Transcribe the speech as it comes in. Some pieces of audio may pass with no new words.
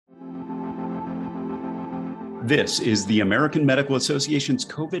This is the American Medical Association's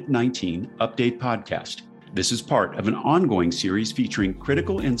COVID-19 Update Podcast. This is part of an ongoing series featuring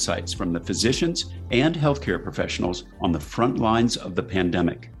critical insights from the physicians and healthcare professionals on the front lines of the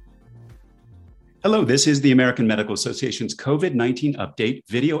pandemic. Hello, this is the American Medical Association's COVID-19 Update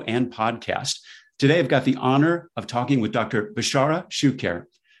video and podcast. Today, I've got the honor of talking with Dr. Bishara Shuker,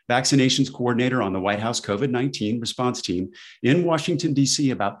 vaccinations coordinator on the White House COVID-19 response team in Washington,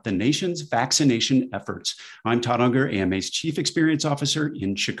 D.C., about the nation's vaccination efforts. I'm Todd Unger, AMA's Chief Experience Officer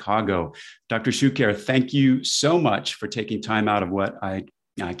in Chicago. Dr. Shuker, thank you so much for taking time out of what I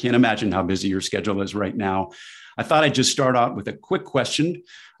can't imagine how busy your schedule is right now. I thought I'd just start out with a quick question.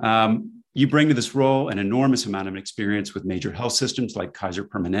 You bring to this role an enormous amount of experience with major health systems like Kaiser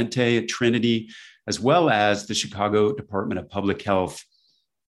Permanente, Trinity, as well as the Chicago Department of Public Health.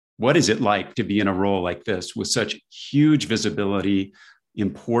 What is it like to be in a role like this with such huge visibility,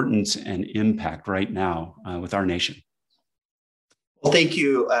 importance, and impact right now with our nation? Well, thank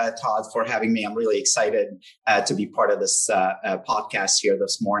you, Todd, for having me. I'm really excited to be part of this podcast here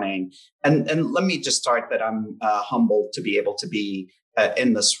this morning. And let me just start that I'm humbled to be able to be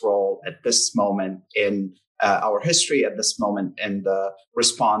in this role at this moment in our history, at this moment in the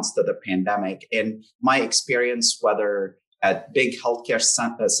response to the pandemic. In my experience, whether at big healthcare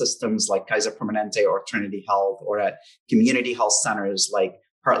systems like Kaiser Permanente or Trinity Health, or at community health centers like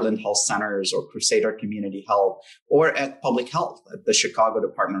Heartland Health Centers or Crusader Community Health, or at public health, at the Chicago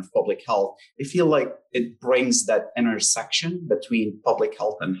Department of Public Health, I feel like it brings that intersection between public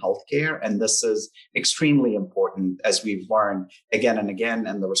health and healthcare. And this is extremely important, as we've learned again and again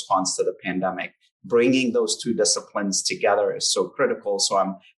in the response to the pandemic. Bringing those two disciplines together is so critical. So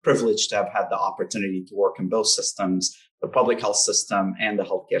I'm privileged to have had the opportunity to work in both systems, the public health system and the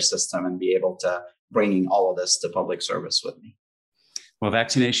healthcare system, and be able to bringing all of this to public service with me. Well,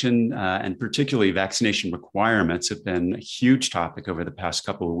 vaccination and particularly vaccination requirements have been a huge topic over the past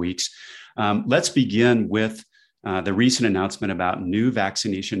couple of weeks. Let's begin with the recent announcement about new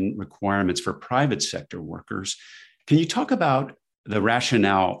vaccination requirements for private sector workers. Can you talk about the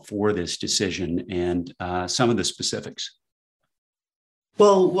rationale for this decision and some of the specifics?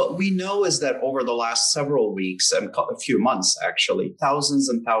 Well, what we know is that over the last several weeks and a few months, actually, thousands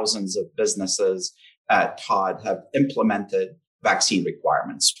and thousands of businesses, Todd, have implemented vaccine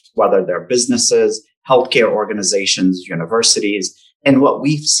requirements, whether they're businesses, healthcare organizations, universities. And what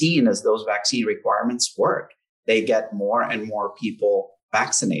we've seen is those vaccine requirements work. They get more and more people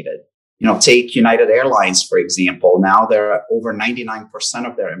vaccinated. Take United Airlines, for example. Now they're at over 99%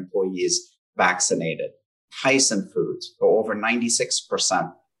 of their employees vaccinated. Tyson Foods, over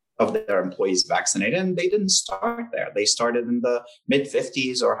 96% of their employees vaccinated. And they didn't start there. They started in the mid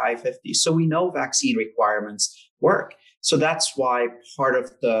 50s or high 50s. So we know vaccine requirements work. So that's why part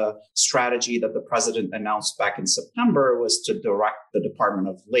of the strategy that the president announced back in September was to direct the Department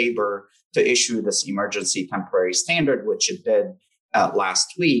of Labor to issue this emergency temporary standard, which it did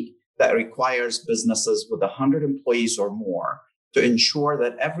last week, that requires businesses with 100 employees or more to ensure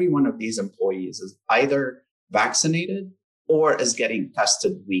that every one of these employees is either vaccinated or is getting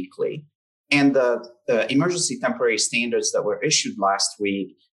tested weekly. And the emergency temporary standards that were issued last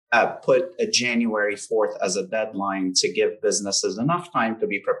week put a January 4th as a deadline to give businesses enough time to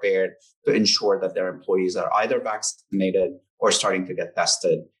be prepared to ensure that their employees are either vaccinated or starting to get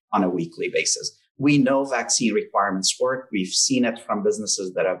tested on a weekly basis. We know vaccine requirements work. We've seen it from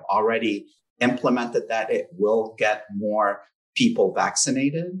businesses that have already implemented that. It will get more people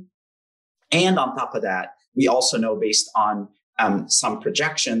vaccinated. And on top of that, we also know, based on some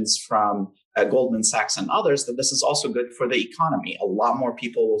projections from Goldman Sachs and others, that this is also good for the economy. A lot more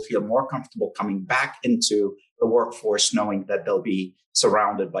people will feel more comfortable coming back into the workforce, knowing that they'll be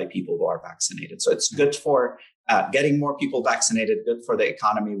surrounded by people who are vaccinated. So it's good for getting more people vaccinated, good for the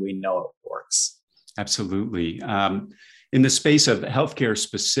economy. We know it works. Absolutely. In the space of healthcare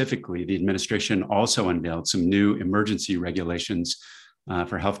specifically, the administration also unveiled some new emergency regulations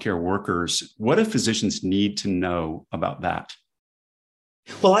for healthcare workers. What do physicians need to know about that?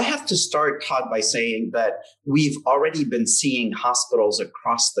 Well, I have to start, Todd, by saying that we've already been seeing hospitals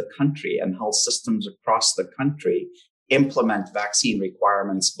across the country and health systems across the country implement vaccine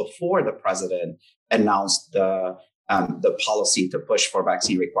requirements before the president announced the policy to push for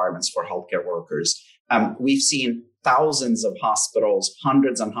vaccine requirements for healthcare workers. We've seen thousands of hospitals,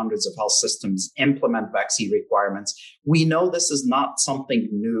 hundreds and hundreds of health systems implement vaccine requirements. We know this is not something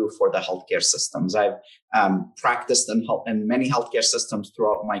new for the healthcare systems. I've practiced in many healthcare systems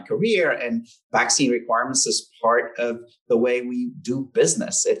throughout my career, and vaccine requirements is part of the way we do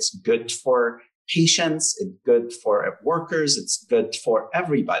business. It's good for patients, it's good for workers, it's good for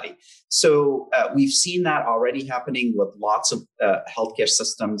everybody. So we've seen that already happening with lots of healthcare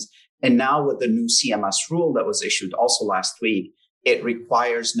systems. And now with the new CMS rule that was issued also last week, it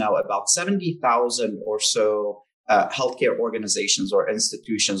requires now about 70,000 or so healthcare organizations or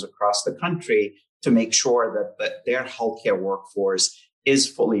institutions across the country to make sure that their healthcare workforce is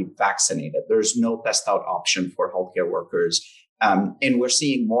fully vaccinated. There's no test out option for healthcare workers. And we're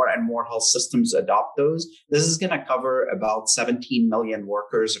seeing more and more health systems adopt those. This is going to cover about 17 million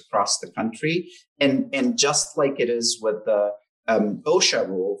workers across the country. And just like it is with the OSHA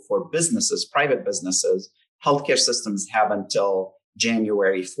rule for businesses, private businesses, healthcare systems have until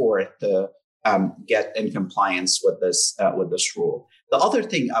January 4th to get in compliance with this rule. The other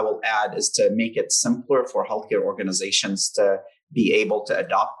thing I will add is to make it simpler for healthcare organizations to be able to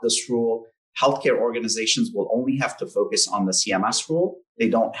adopt this rule. Healthcare organizations will only have to focus on the CMS rule. They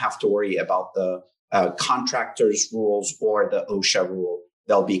don't have to worry about the contractors rules or the OSHA rule.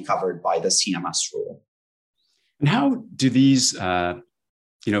 They'll be covered by the CMS rule. And how do these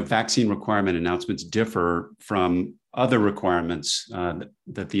vaccine requirement announcements differ from other requirements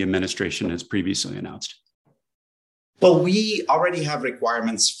that the administration has previously announced? Well, we already have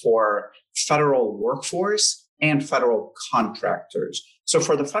requirements for federal workforce and federal contractors. So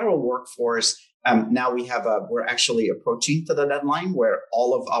for the federal workforce, now we're actually approaching to the deadline where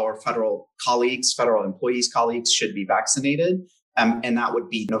all of our federal employees colleagues should be vaccinated. And that would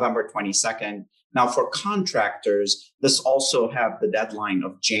be November 22nd. Now for contractors, this also have the deadline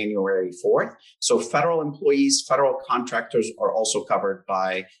of January 4th. So federal employees, federal contractors are also covered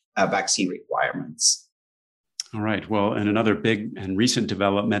by vaccine requirements. All right. Well, and another big and recent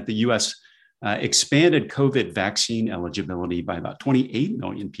development, the U.S. Expanded COVID vaccine eligibility by about 28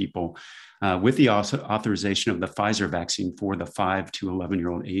 million people with the authorization of the Pfizer vaccine for the 5 to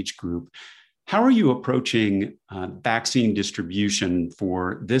 11-year-old age group. How are you approaching vaccine distribution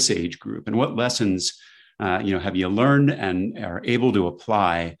for this age group, and what lessons have you learned and are able to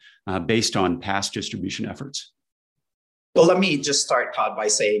apply based on past distribution efforts? Well, let me just start, Todd, by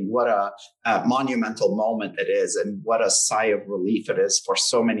saying what a monumental moment it is and what a sigh of relief it is for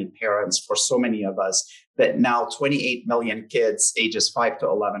so many parents, for so many of us, that now 28 million kids ages 5 to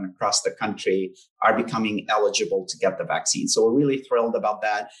 11 across the country are becoming eligible to get the vaccine. So we're really thrilled about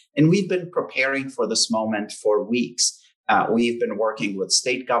that. And we've been preparing for this moment for weeks. We've been working with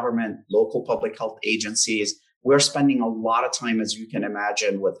state government, local public health agencies. We're spending a lot of time, as you can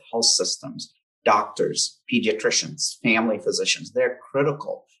imagine, with health systems, doctors, pediatricians, family physicians. They're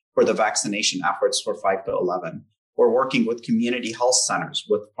critical for the vaccination efforts for 5 to 11. We're working with community health centers,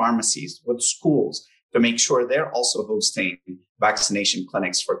 with pharmacies, with schools to make sure they're also hosting vaccination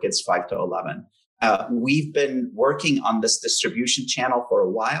clinics for kids 5 to 11. We've been working on this distribution channel for a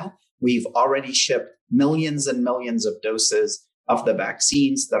while. We've already shipped millions and millions of doses of the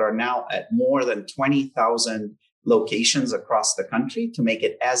vaccines that are now at more than 20,000 locations across the country to make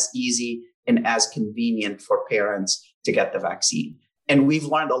it as easy and as convenient for parents to get the vaccine. And we've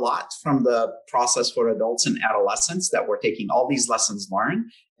learned a lot from the process for adults and adolescents that we're taking all these lessons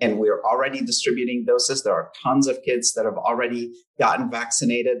learned, and we're already distributing doses. There are tons of kids that have already gotten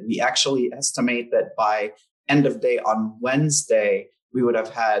vaccinated. We actually estimate that by end of day on Wednesday, we would have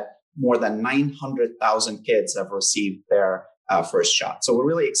had more than 900,000 kids have received their first shot. So we're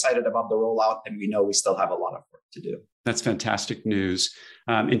really excited about the rollout, and we know we still have a lot of work to do. That's fantastic news.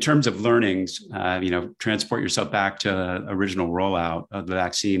 In terms of learnings, transport yourself back to original rollout of the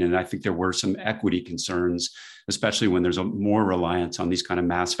vaccine. And I think there were some equity concerns, especially when there's more reliance on these kind of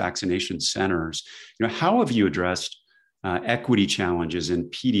mass vaccination centers. How have you addressed equity challenges in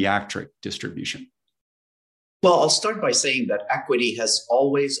pediatric distribution? Well, I'll start by saying that equity has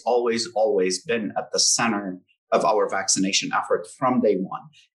always been at the center of our vaccination effort from day one.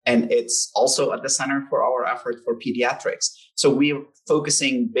 And it's also at the center for our effort for pediatrics. So we're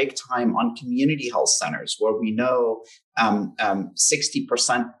focusing big time on community health centers, where we know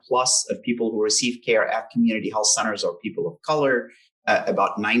 60% plus of people who receive care at community health centers are people of color.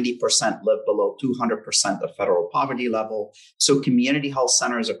 About 90% live below 200% of federal poverty level. So community health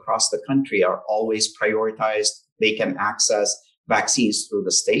centers across the country are always prioritized. They can access vaccines through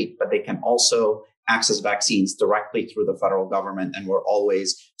the state, but they can also access vaccines directly through the federal government. And we're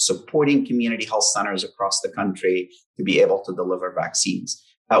always supporting community health centers across the country to be able to deliver vaccines.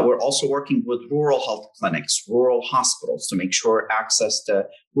 We're also working with rural health clinics, rural hospitals to make sure access to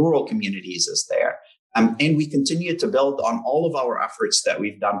rural communities is there. And we continue to build on all of our efforts that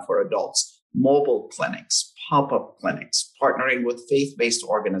we've done for adults, mobile clinics, pop-up clinics, partnering with faith-based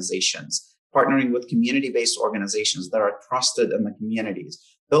organizations, partnering with community-based organizations that are trusted in the communities.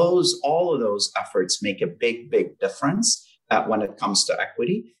 All of those efforts make a big difference when it comes to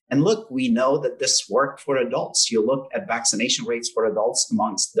equity. And look, we know that this worked for adults. You look at vaccination rates for adults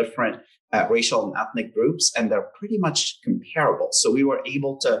amongst different racial and ethnic groups, and they're pretty much comparable. So we were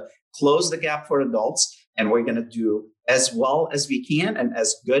able to close the gap for adults, and we're going to do as well as we can and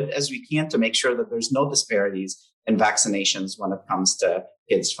as good as we can to make sure that there's no disparities in vaccinations when it comes to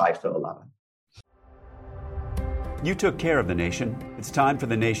kids 5 to 11. You took care of the nation. It's time for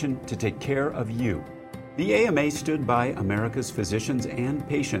the nation to take care of you. The AMA stood by America's physicians and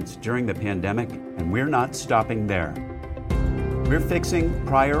patients during the pandemic, and we're not stopping there. We're fixing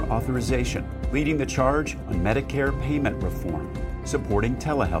prior authorization, leading the charge on Medicare payment reform, supporting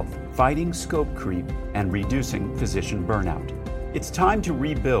telehealth, fighting scope creep, and reducing physician burnout. It's time to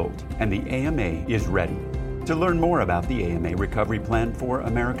rebuild, and the AMA is ready. To learn more about the AMA Recovery Plan for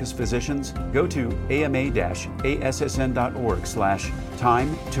America's Physicians, go to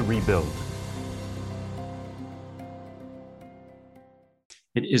ama-assn.org/time to rebuild.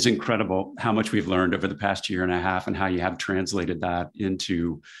 It is incredible how much we've learned over the past year and a half and how you have translated that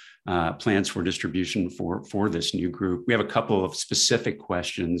into plans for distribution for this new group. We have a couple of specific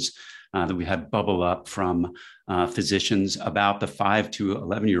questions that we had bubble up from physicians about the 5 to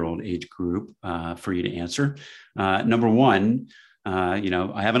 11-year-old age group for you to answer. Number one, I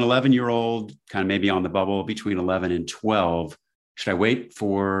have an 11-year-old kind of maybe on the bubble between 11 and 12. Should I wait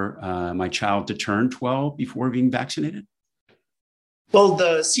for my child to turn 12 before being vaccinated? Well,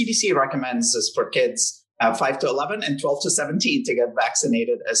 the CDC recommends this for kids 5 to 11 and 12 to 17 to get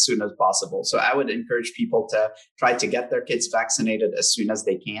vaccinated as soon as possible. So I would encourage people to try to get their kids vaccinated as soon as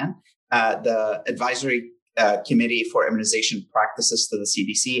they can. The Advisory Committee for Immunization Practices to the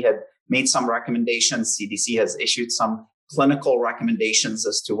CDC had made some recommendations. CDC has issued some clinical recommendations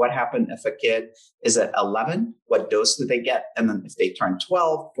as to what happens if a kid is at 11, what dose do they get? And then if they turn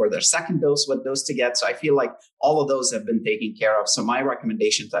 12 for their second dose, what dose to get? So I feel like all of those have been taken care of. So my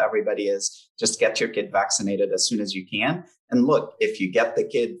recommendation to everybody is just get your kid vaccinated as soon as you can. And look, if you get the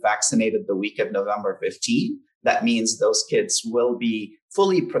kid vaccinated the week of November 15, that means those kids will be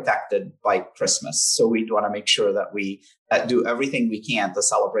fully protected by Christmas. So we want to make sure that we do everything we can to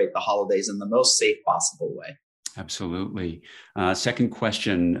celebrate the holidays in the most safe possible way. Absolutely. Second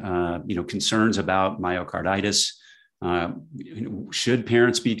question, concerns about myocarditis. Should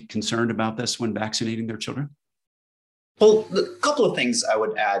parents be concerned about this when vaccinating their children? Well, a couple of things I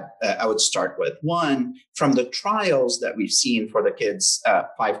would add, I would start with. One, from the trials that we've seen for the kids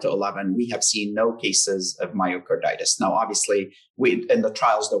 5 to 11, we have seen no cases of myocarditis. Now, obviously, in the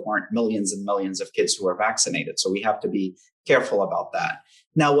trials, there weren't millions and millions of kids who were vaccinated. So we have to be careful about that.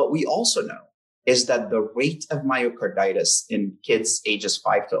 Now, what we also know is that the rate of myocarditis in kids ages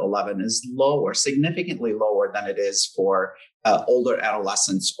 5 to 11 is lower, significantly lower than it is for older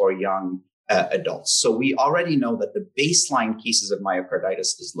adolescents or young adults. So we already know that the baseline cases of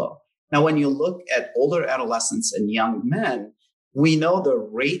myocarditis is low. Now, when you look at older adolescents and young men, we know the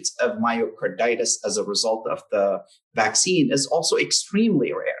rate of myocarditis as a result of the vaccine is also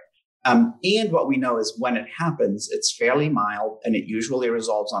extremely rare. And what we know is when it happens, it's fairly mild and it usually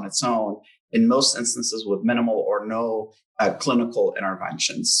resolves on its own, in most instances with minimal or no clinical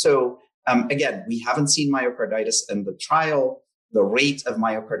interventions. So again, we haven't seen myocarditis in the trial. The rate of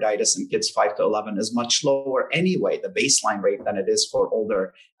myocarditis in kids 5 to 11 is much lower anyway, the baseline rate, than it is for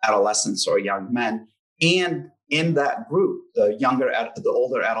older adolescents or young men. And in that group, the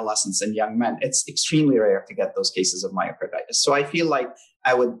older adolescents and young men, it's extremely rare to get those cases of myocarditis. So I feel like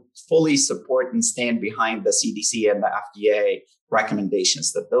I would fully support and stand behind the CDC and the FDA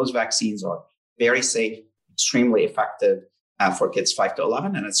recommendations that those vaccines are very safe, extremely effective for kids 5 to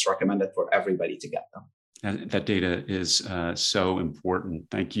 11, and it's recommended for everybody to get them. And that data is so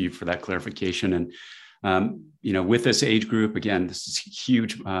important. Thank you for that clarification. And with this age group, again, this is a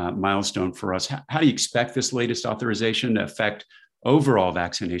huge milestone for us. How do you expect this latest authorization to affect overall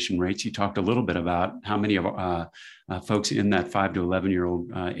vaccination rates? You talked a little bit about how many of folks in that 5 to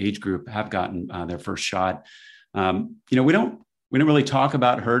 11-year-old age group have gotten their first shot. We don't really talk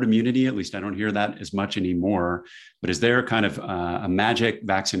about herd immunity. At least I don't hear that as much anymore. But is there kind of a magic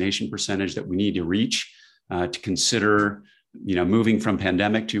vaccination percentage that we need to reach to consider, moving from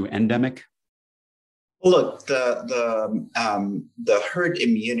pandemic to endemic? Look, the herd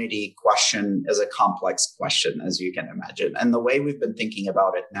immunity question is a complex question, as you can imagine. And the way we've been thinking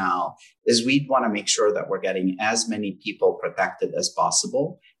about it now is we want to make sure that we're getting as many people protected as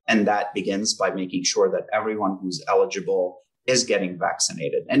possible. And that begins by making sure that everyone who's eligible is getting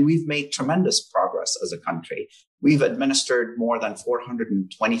vaccinated. And we've made tremendous progress as a country. We've administered more than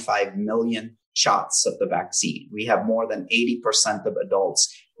 425 million shots of the vaccine. We have more than 80% of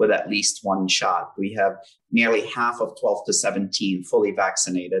adults with at least one shot. We have nearly half of 12 to 17 fully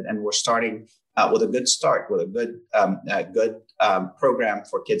vaccinated, and we're starting with a good start, with a good program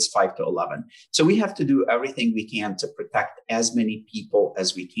for kids 5 to 11. So we have to do everything we can to protect as many people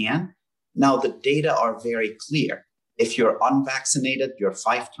as we can. Now, the data are very clear. If you're unvaccinated, you're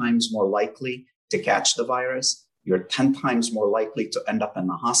 5 times more likely to catch the virus. You're 10 times more likely to end up in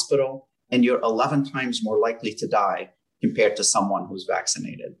the hospital, and you're 11 times more likely to die compared to someone who's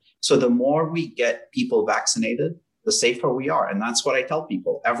vaccinated. So the more we get people vaccinated, the safer we are. And that's what I tell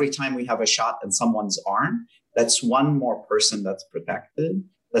people. Every time we have a shot in someone's arm, that's one more person that's protected.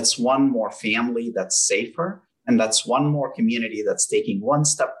 That's one more family that's safer. And that's one more community that's taking one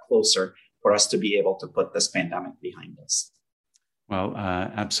step closer for us to be able to put this pandemic behind us. Well,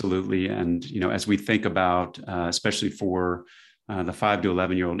 absolutely. And, as we think about, especially for the 5 to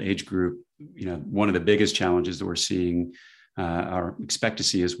 11-year-old age group, one of the biggest challenges that we're seeing or expect to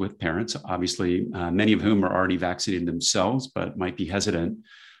see is with parents, obviously, many of whom are already vaccinated themselves, but might be hesitant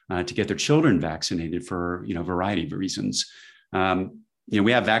to get their children vaccinated for, a variety of reasons.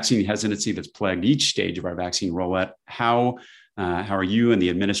 We have vaccine hesitancy that's plagued each stage of our vaccine rollout. How are you and the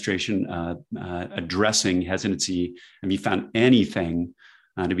administration addressing hesitancy? Have you found anything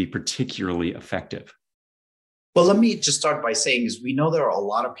to be particularly effective? Well, let me just start by saying is we know there are a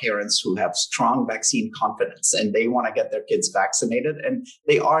lot of parents who have strong vaccine confidence and they want to get their kids vaccinated, and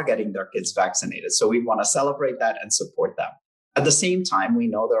they are getting their kids vaccinated. So we want to celebrate that and support them. At the same time, we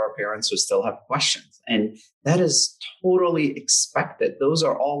know there are parents who still have questions, and that is totally expected. Those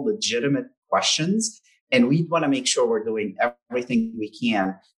are all legitimate questions. And we want to make sure we're doing everything we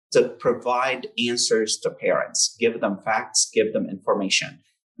can to provide answers to parents, give them facts, give them information.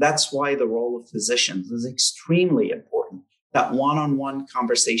 That's why the role of physicians is extremely important. That one-on-one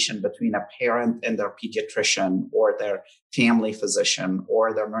conversation between a parent and their pediatrician or their family physician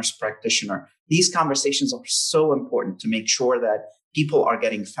or their nurse practitioner, these conversations are so important to make sure that people are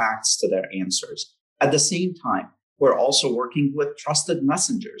getting facts to their answers. At the same time, we're also working with trusted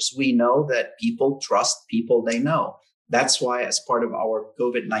messengers. We know that people trust people they know. That's why, as part of our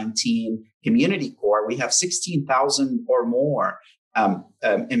COVID-19 community core, we have 16,000 or more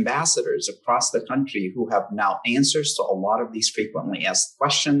ambassadors across the country who have now answers to a lot of these frequently asked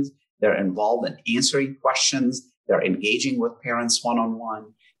questions. They're involved in answering questions. They're engaging with parents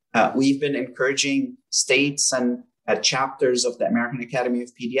one-on-one. We've been encouraging states and chapters of the American Academy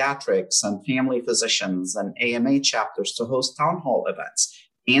of Pediatrics and family physicians and AMA chapters to host town hall events,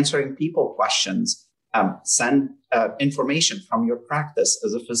 answering people questions, send information from your practice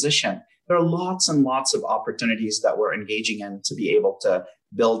as a physician. There are lots and lots of opportunities that we're engaging in to be able to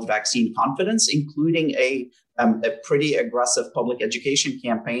build vaccine confidence, including a pretty aggressive public education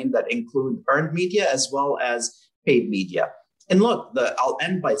campaign that include earned media as well as paid media. And look, I'll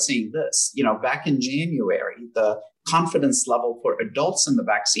end by saying this, back in January, the confidence level for adults in the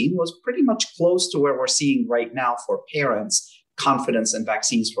vaccine was pretty much close to where we're seeing right now for parents' confidence in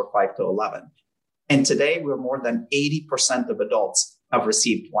vaccines for 5 to 11. And today we're more than 80% of adults have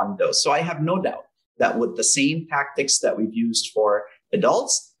received one dose. So I have no doubt that with the same tactics that we've used for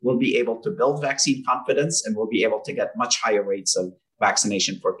adults, we'll be able to build vaccine confidence and we'll be able to get much higher rates of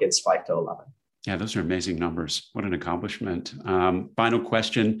vaccination for kids 5 to 11. Yeah, those are amazing numbers. What an accomplishment. Final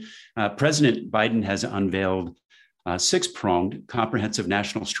question. President Biden has unveiled a 6-pronged comprehensive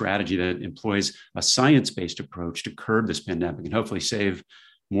national strategy that employs a science-based approach to curb this pandemic and hopefully save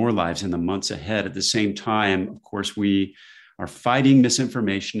more lives in the months ahead. At the same time, of course, we are fighting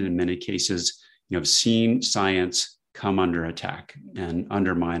misinformation. In many cases, have seen science come under attack and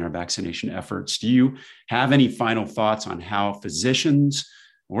undermine our vaccination efforts. Do you have any final thoughts on how physicians,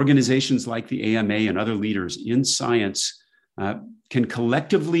 organizations like the AMA and other leaders in science can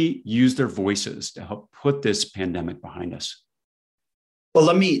collectively use their voices to help put this pandemic behind us? Well,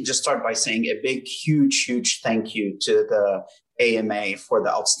 let me just start by saying a big, huge thank you to the AMA for the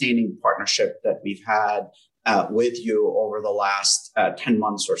outstanding partnership that we've had with you over the last 10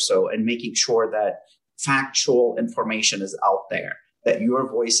 months or so, and making sure that factual information is out there, that your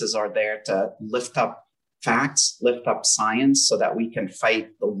voices are there to lift up facts, lift up science so that we can fight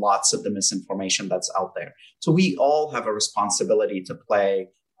the lots of the misinformation that's out there. So we all have a responsibility to play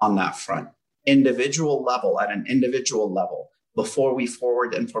on that front. At an individual level, before we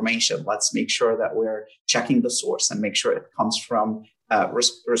forward information, let's make sure that we're checking the source and make sure it comes from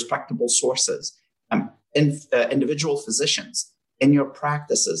respectable sources. Individual physicians in your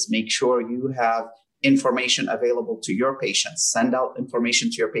practices, make sure you have information available to your patients. Send out information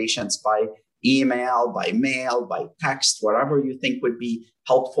to your patients by email, by mail, by text, whatever you think would be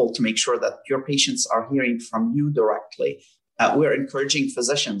helpful to make sure that your patients are hearing from you directly. We're encouraging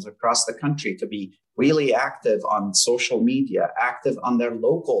physicians across the country to be really active on social media, active on their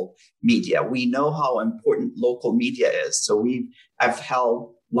local media. We know how important local media is. So I've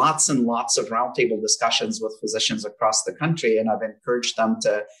held lots and lots of roundtable discussions with physicians across the country, and I've encouraged them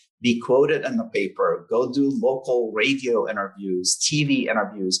to be quoted in the paper, go do local radio interviews, TV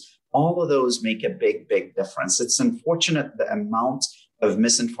interviews. All of those make a big, big difference. It's unfortunate the amount of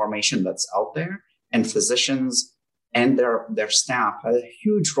misinformation that's out there, and physicians and their staff have a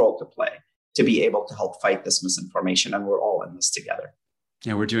huge role to play to be able to help fight this misinformation. And we're all in this together.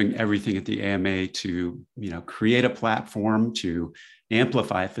 Yeah, we're doing everything at the AMA to, create a platform to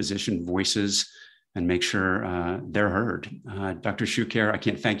amplify physician voices and make sure they're heard. Dr. Shukar, I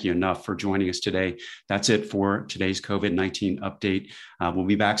can't thank you enough for joining us today. That's it for today's COVID-19 update. We'll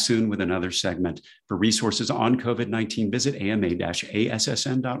be back soon with another segment. For resources on COVID-19, visit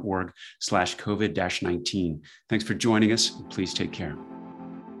ama-assn.org/COVID-19. Thanks for joining us. Please take care.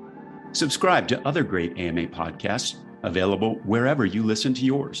 Subscribe to other great AMA podcasts available wherever you listen to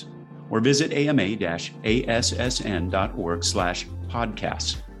yours, or visit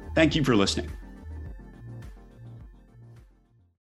ama-assn.org/podcasts. Thank you for listening.